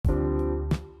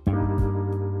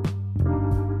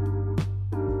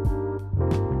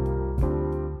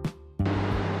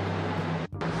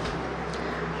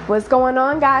What's going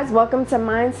on, guys? Welcome to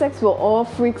Mind Sex, where all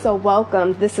freaks are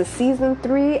welcome. This is season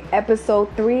 3,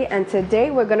 episode 3, and today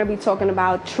we're going to be talking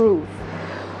about truth.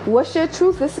 What's your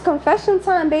truth? This is confession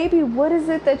time, baby. What is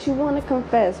it that you want to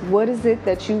confess? What is it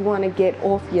that you want to get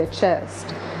off your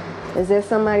chest? Is there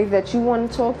somebody that you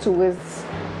want to talk to?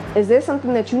 Is there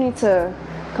something that you need to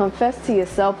confess to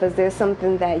yourself? Is there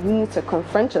something that you need to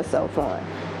confront yourself on?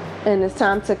 And it's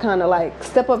time to kind of like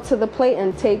step up to the plate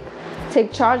and take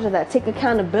charge of that. Take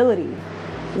accountability.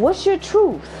 What's your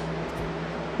truth?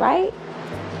 Right?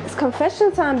 It's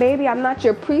confession time, baby. I'm not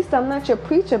your priest. I'm not your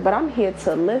preacher, but I'm here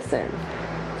to listen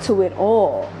to it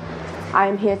all.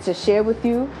 I'm here to share with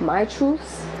you my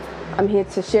truths. I'm here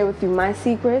to share with you my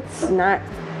secrets. Not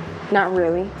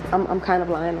really. I'm kind of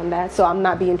lying on that, so I'm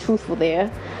not being truthful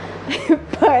there.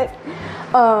 But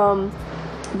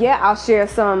yeah, I'll share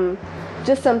some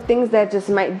things that just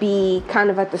might be kind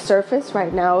of at the surface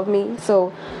right now of me. So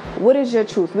what is your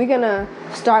truth? We're going to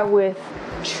start with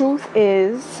the truth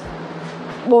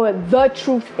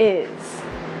is,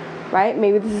 right?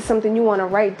 Maybe this is something you want to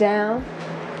write down,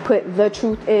 put the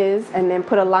truth is, and then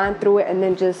put a line through it, and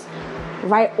then just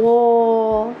write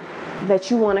all that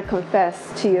you want to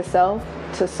confess to yourself,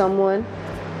 to someone,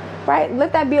 right?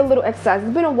 Let that be a little exercise.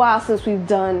 It's been a while since we've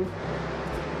done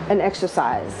an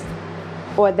exercise,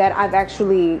 or that I've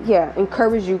actually,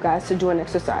 encouraged you guys to do an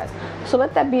exercise. So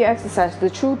let that be your exercise. The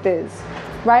truth is,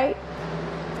 right?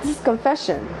 This is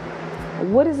confession.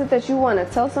 What is it that you want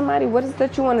to tell somebody? What is it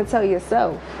that you want to tell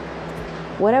yourself?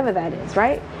 Whatever that is,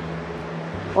 right?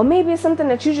 Or maybe it's something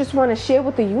that you just want to share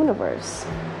with the universe.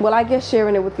 Well, I guess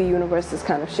sharing it with the universe is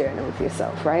kind of sharing it with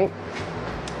yourself, right?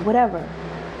 Whatever.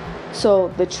 So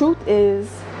the truth is ...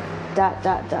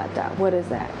 What is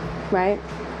that, right?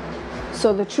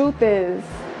 So the truth is,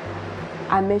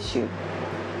 I miss you.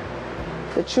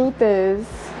 The truth is,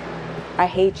 I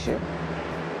hate you.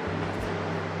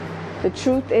 The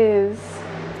truth is,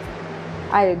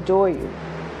 I adore you.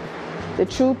 The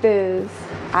truth is,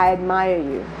 I admire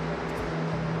you.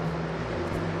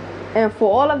 And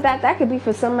for all of that, that could be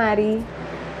for somebody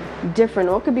different,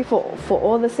 or it could be for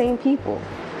all the same people.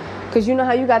 Because you know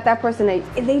how you got that person that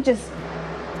they just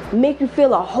make you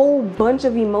feel a whole bunch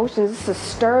of emotions. It's a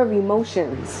stir of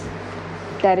emotions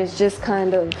that is just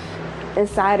kind of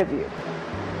inside of you,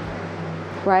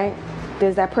 right?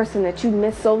 There's that person that you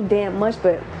miss so damn much,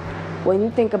 but when you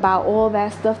think about all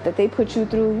that stuff that they put you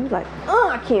through, you're like,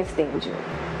 I can't stand you.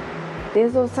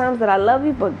 There's those times that I love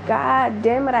you, but god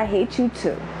damn it, I hate you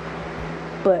too.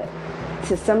 But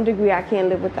to some degree, I can't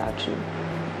live without you,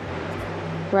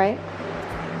 right?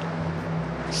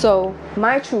 So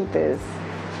my truth is,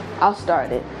 I'll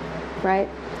start it, right?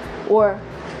 Or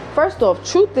first off,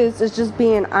 truth is just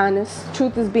being honest.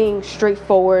 Truth is being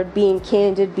straightforward, being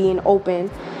candid, being open.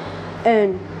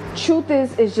 And truth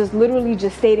is just literally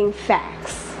just stating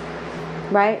facts,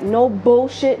 right? No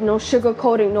bullshit, no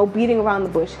sugarcoating, no beating around the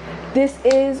bush. This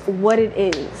is what it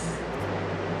is,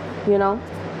 you know?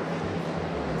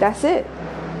 That's it.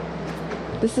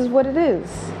 This is what it is.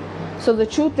 So the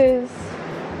truth is,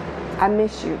 I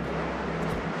miss you.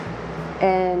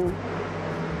 And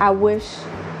I wish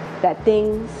that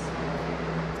things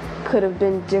could have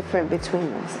been different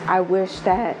between us. I wish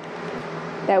that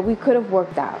we could have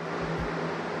worked out.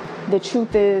 The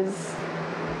truth is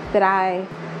that I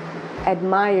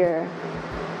admire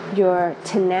your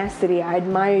tenacity. I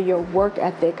admire your work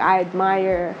ethic. I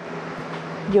admire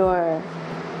your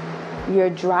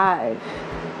drive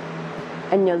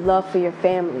and your love for your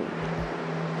family.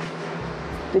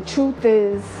 The truth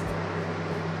is,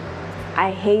 I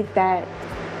hate that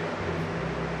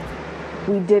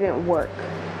we didn't work.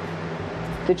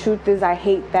 The truth is, I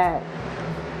hate that.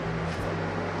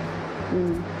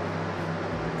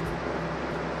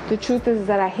 The truth is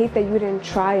that I hate that you didn't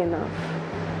try enough.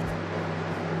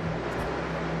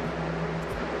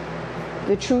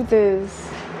 The truth is,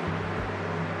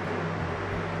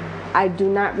 I do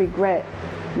not regret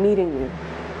meeting you.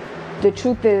 The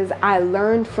truth is, I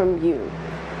learned from you.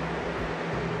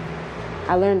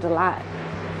 I learned a lot.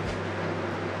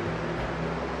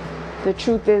 The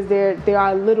truth is, there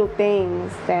are little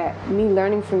things that me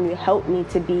learning from you helped me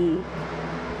to be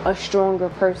a stronger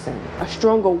person, a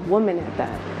stronger woman at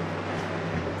that.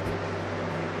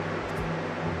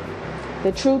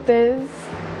 The truth is,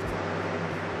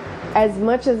 as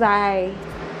much as I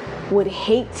would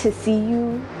hate to see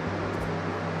you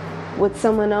with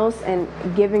someone else and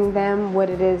giving them what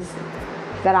it is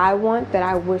that I want, that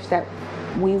I wish that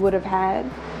we would have had,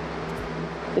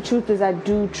 the truth is, I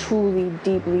do truly,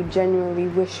 deeply, genuinely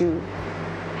wish you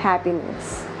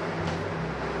happiness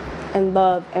and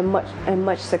love and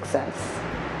much success.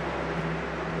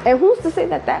 And who's to say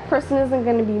that that person isn't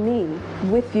going to be me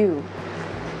with you?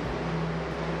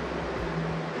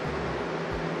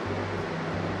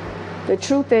 The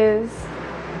truth is,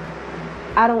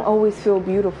 I don't always feel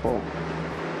beautiful.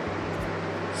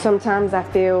 Sometimes I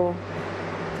feel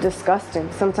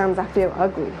disgusting. Sometimes I feel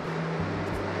ugly.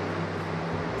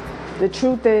 The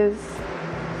truth is,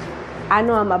 I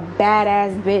know I'm a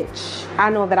badass bitch.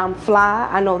 I know that I'm fly.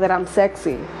 I know that I'm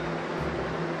sexy.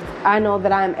 I know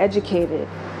that I'm educated.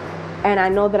 And I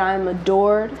know that I'm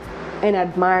adored and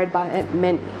admired by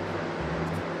many.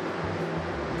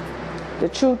 The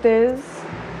truth is,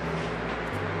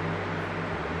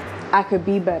 I could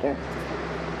be better.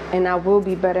 And I will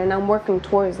be better. And I'm working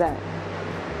towards that.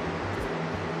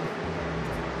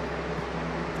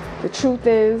 The truth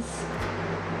is,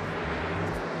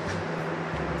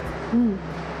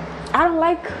 I don't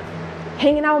like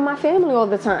hanging out with my family all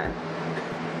the time.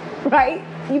 Right?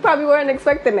 You probably weren't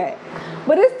expecting that.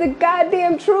 But it's the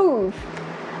goddamn truth.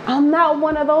 I'm not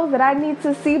one of those that I need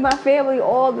to see my family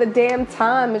all the damn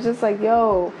time. It's just like,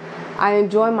 yo, I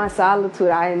enjoy my solitude.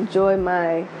 I enjoy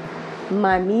my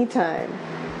me time.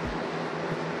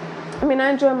 I mean,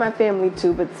 I enjoy my family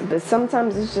too, but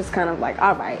sometimes it's just kind of like,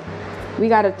 all right, we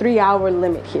got a 3-hour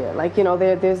limit here. Like, you know,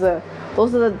 those are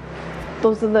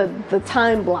the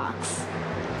time blocks.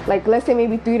 Like, let's say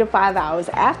maybe 3 to 5 hours.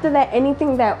 After that,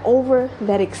 anything that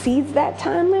exceeds that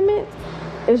time limit,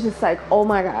 it's just like, oh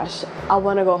my gosh, I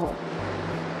want to go home.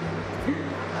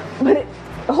 But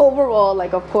overall,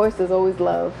 like, of course, there's always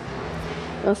love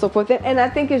and so forth. And I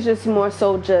think it's just more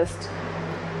so just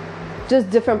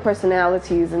different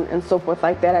personalities and so forth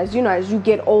like that. As you know, as you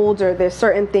get older, there's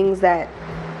certain things that,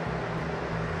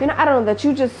 you know, I don't know, that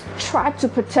you just try to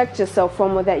protect yourself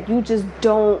from, or that you just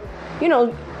don't, you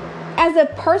know, as a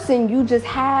person, you just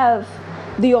have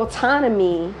the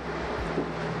autonomy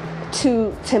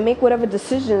to make whatever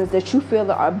decisions that you feel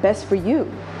that are best for you.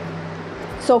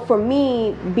 So for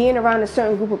me, being around a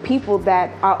certain group of people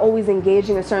that are always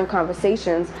engaging in certain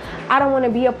conversations, I don't want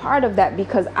to be a part of that,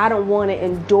 because I don't want to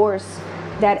endorse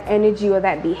that energy or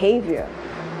that behavior.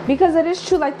 Because it is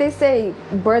true, like they say,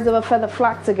 birds of a feather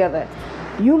flock together.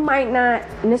 You might not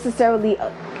necessarily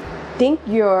think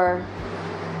you're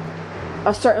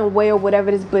a certain way or whatever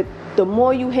it is, but the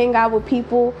more you hang out with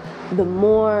people, the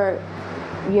more,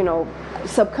 you know,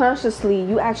 subconsciously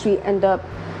you actually end up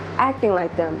acting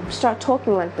like them, start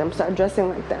talking like them, start dressing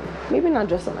like them. Maybe not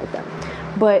dressing like them,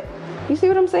 but you see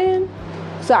what I'm saying?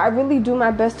 So I really do my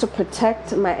best to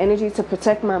protect my energy, to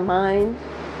protect my mind,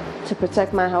 to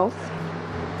protect my health.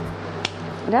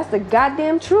 And that's the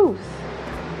goddamn truth.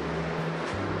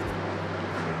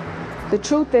 The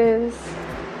truth is,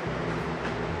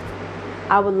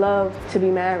 I would love to be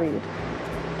married.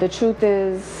 The truth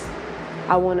is,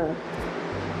 I want to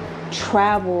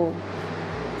travel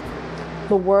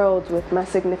the world with my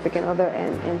significant other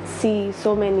and see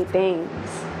so many things.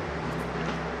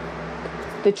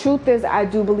 The truth is, I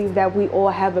do believe that we all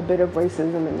have a bit of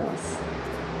racism in us.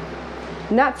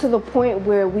 Not to the point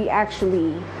where we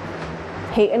actually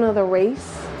hate another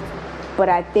race, but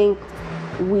I think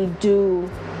we do,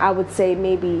 I would say,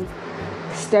 maybe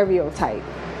stereotype.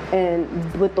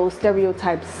 And with those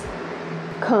stereotypes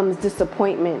comes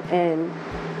disappointment and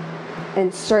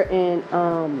certain,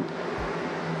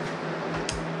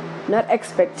 not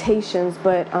expectations,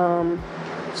 but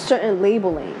certain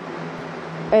labeling.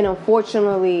 And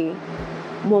unfortunately,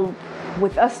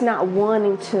 with us not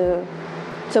wanting to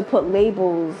put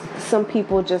labels, some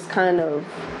people just kind of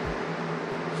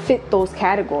fit those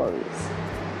categories.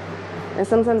 And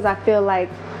sometimes I feel like,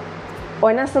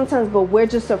 or not sometimes, but we're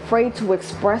just afraid to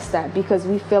express that because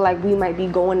we feel like we might be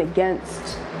going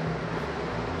against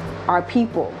our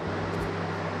people.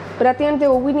 But at the end of the day,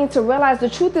 what we need to realize, the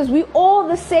truth is, we all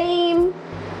the same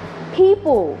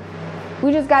people.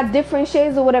 We just got different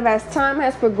shades or whatever as time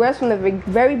has progressed from the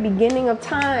very beginning of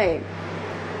time.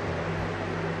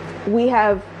 We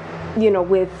have, not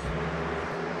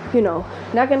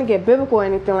going to get biblical or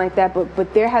anything like that,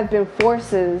 but there have been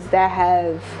forces that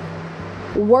have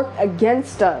worked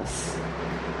against us,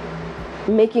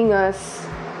 making us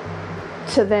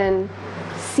to then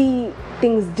see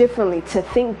things differently, to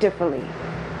think differently,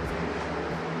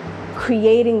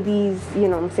 creating these,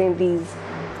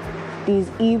 these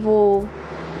evil,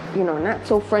 not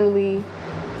so friendly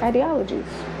ideologies,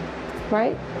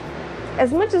 right?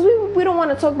 As much as we don't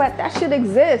want to talk about, that shit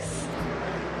exists.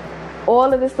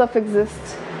 All of this stuff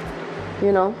exists,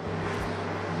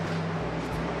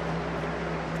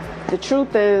 The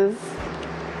truth is,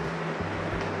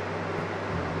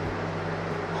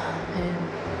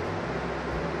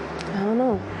 I don't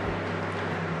know.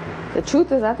 The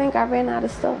truth is, I think I ran out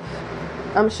of stuff.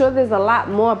 I'm sure there's a lot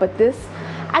more, but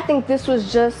I think this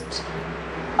was just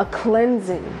a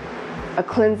cleansing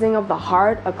of the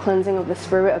heart, a cleansing of the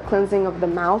spirit, a cleansing of the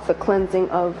mouth, a cleansing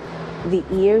of the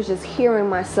ears, just hearing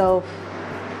myself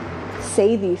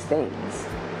say these things.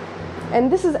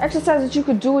 And this is exercise that you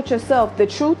could do it yourself. The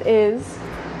truth is,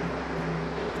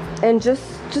 and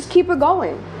just keep it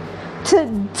going.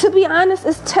 To be honest,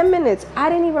 it's 10 minutes. I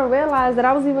didn't even realize that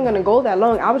I was even going to go that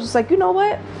long. I was just like, you know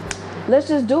what? Let's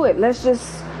just do it.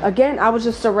 I was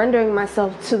just surrendering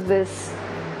myself to this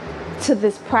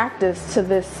practice, to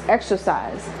this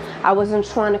exercise. I wasn't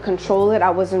trying to control it. I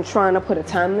wasn't trying to put a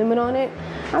time limit on it.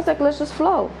 I was like, let's just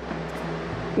flow.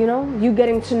 You know, you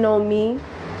getting to know me,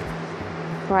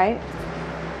 right?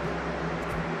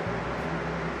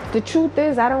 The truth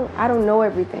is, I don't know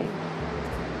everything.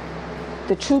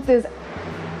 The truth is,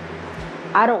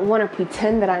 I don't want to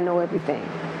pretend that I know everything.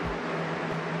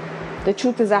 The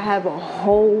truth is, I have a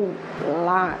whole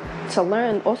lot to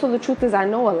learn. Also, the truth is, I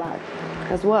know a lot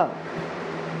as well.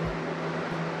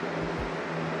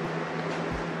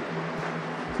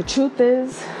 The truth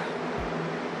is,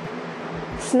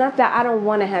 it's not that I don't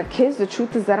want to have kids. The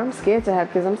truth is that I'm scared to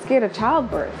have kids. I'm scared of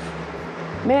childbirth.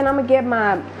 Man, I'm going to get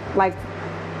my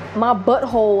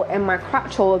butthole and my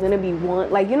crotch hole are going to be one.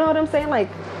 Like, you know what I'm saying? Like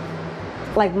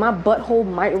my butthole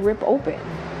might rip open.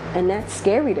 And that's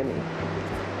scary to me.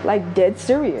 Like, dead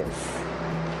serious.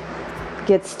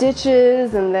 Get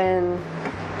stitches and then,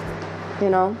 you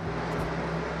know.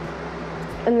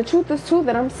 And the truth is too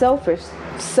that I'm selfish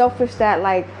that,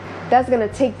 like, that's going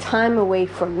to take time away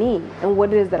from me and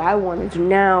what it is that I want to do.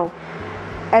 Now,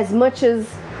 as much as,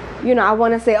 you know, I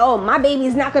want to say, oh, my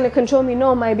baby's not going to control me.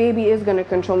 No, my baby is going to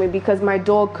control me because my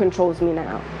dog controls me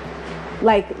now.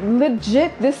 Like,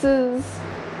 legit, this is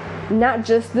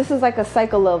like a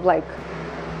cycle of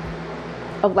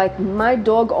my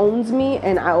dog owns me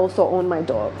and I also own my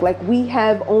dog. Like, we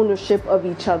have ownership of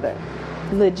each other.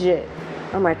 Legit.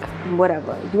 I'm like,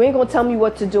 whatever. You ain't gonna tell me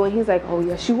what to do. And he's like, oh,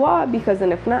 yes, you are. Because,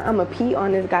 and if not, I'm gonna pee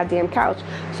on this goddamn couch.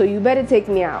 So you better take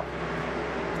me out.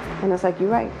 And it's like, you're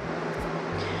right.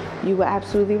 You were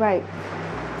absolutely right.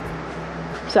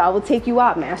 So I will take you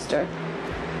out, master.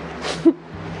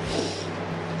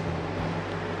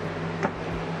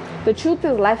 The truth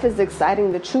is, life is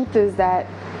exciting. The truth is that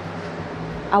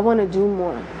I want to do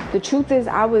more. The truth is,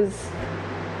 I was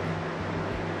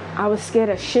scared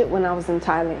of shit when I was in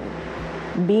Thailand.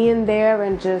 Being there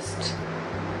and just,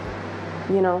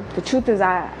 you know, the truth is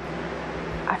I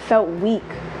felt weak.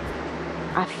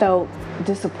 I felt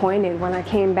disappointed. When I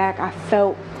came back, I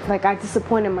felt like I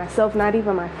disappointed myself, not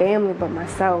even my family, but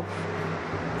myself.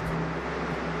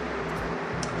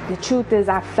 The truth is,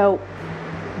 I felt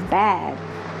bad.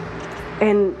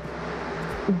 And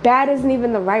bad isn't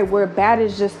even the right word. Bad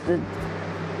is just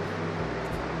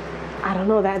I don't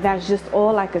know, that's just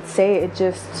all I could say. It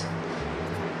just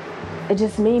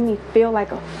made me feel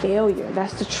like a failure.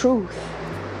 That's the truth.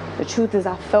 The truth is,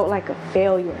 I felt like a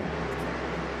failure.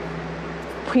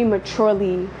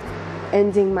 Prematurely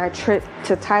ending my trip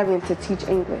to Thailand to teach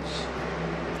English.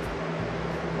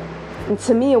 And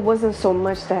to me, it wasn't so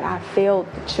much that I failed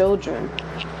the children.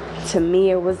 To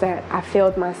me, it was that I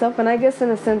failed myself. And I guess in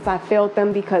a sense, I failed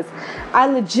them because I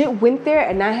legit went there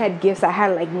and I had gifts. I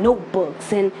had like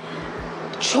notebooks and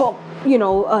chalk, you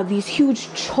know, these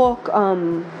huge chalk,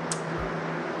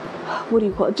 what do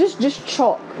you call it? Just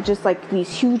chalk. Just like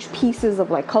these huge pieces of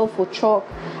like colorful chalk.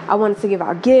 I wanted to give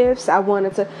out gifts. I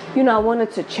wanted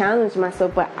to challenge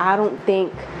myself, but I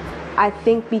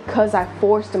think because I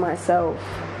forced myself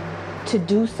to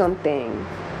do something,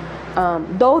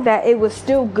 though that it was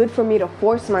still good for me to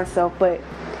force myself, but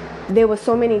there were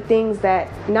so many things that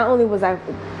not only was I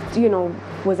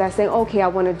saying, okay, I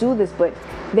want to do this, but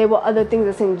there were other things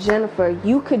that saying, Jennifer,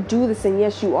 you could do this, and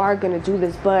yes, you are going to do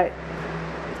this, but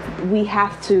we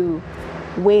have to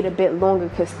wait a bit longer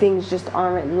because things just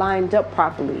aren't lined up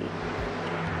properly.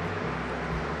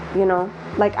 You know,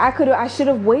 like I should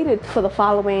have waited for the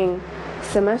following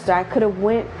semester. I could have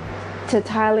went to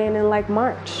Thailand in like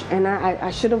March, and I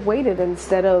should have waited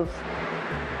instead of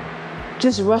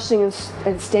just rushing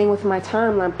and staying with my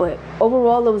timeline. But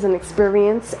overall, it was an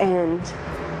experience, and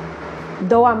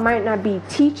though I might not be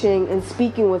teaching and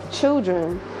speaking with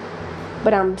children,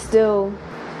 but I'm still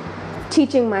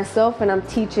teaching myself, and I'm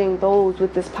teaching those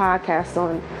with this podcast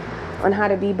on how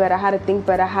to be better, how to think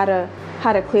better, how to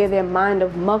clear their mind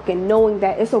of muck, and knowing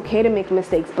that it's okay to make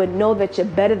mistakes, but know that you're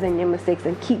better than your mistakes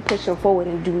and keep pushing forward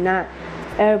and do not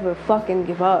ever fucking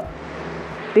give up.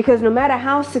 Because no matter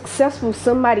how successful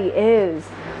somebody is,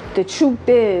 the truth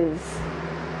is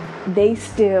they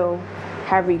still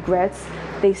have regrets.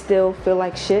 they still feel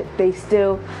like shit. They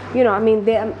still,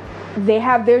 they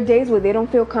have their days where they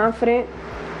don't feel confident,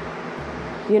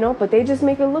 but they just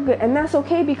make it look good. And that's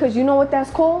okay, because you know what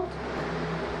that's called?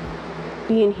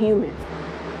 Being human.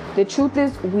 The truth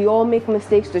is, we all make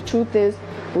mistakes. The truth is,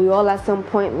 we all at some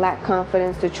point lack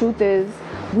confidence. The truth is,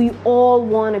 we all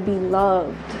want to be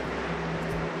loved.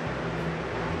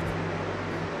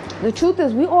 The truth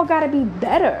is, we all got to be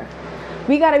better.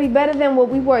 We got to be better than what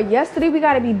we were yesterday. We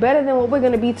got to be better than what we're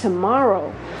going to be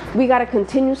tomorrow. We got to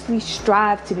continuously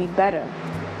strive to be better.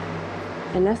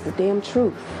 And that's the damn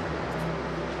truth.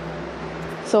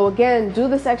 So again, do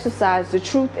this exercise. The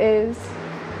truth is,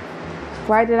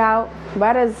 write it out.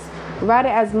 Write as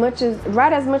much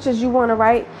as you want to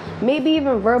write. Maybe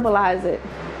even verbalize it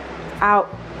out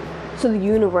to the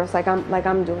universe, like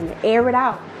I'm doing it. Air it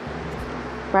out,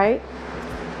 right?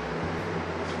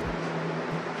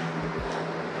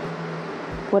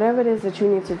 Whatever it is that you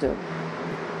need to do,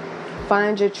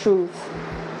 find your truth.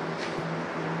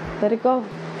 Let it go.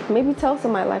 Maybe tell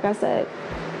somebody, like I said,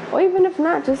 or even if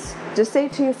not, just say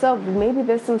to yourself, maybe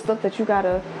there's some stuff that you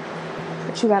gotta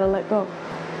let go.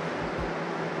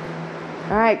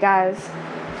 All right, guys.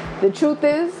 The truth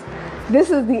is,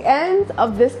 this is the end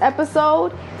of this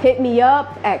episode. Hit me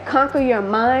up at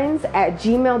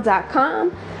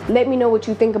conqueryourminds@gmail.com. Let me know what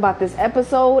you think about this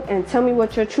episode and tell me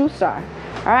what your truths are.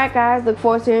 All right, guys. Look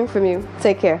forward to hearing from you.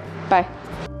 Take care. Bye.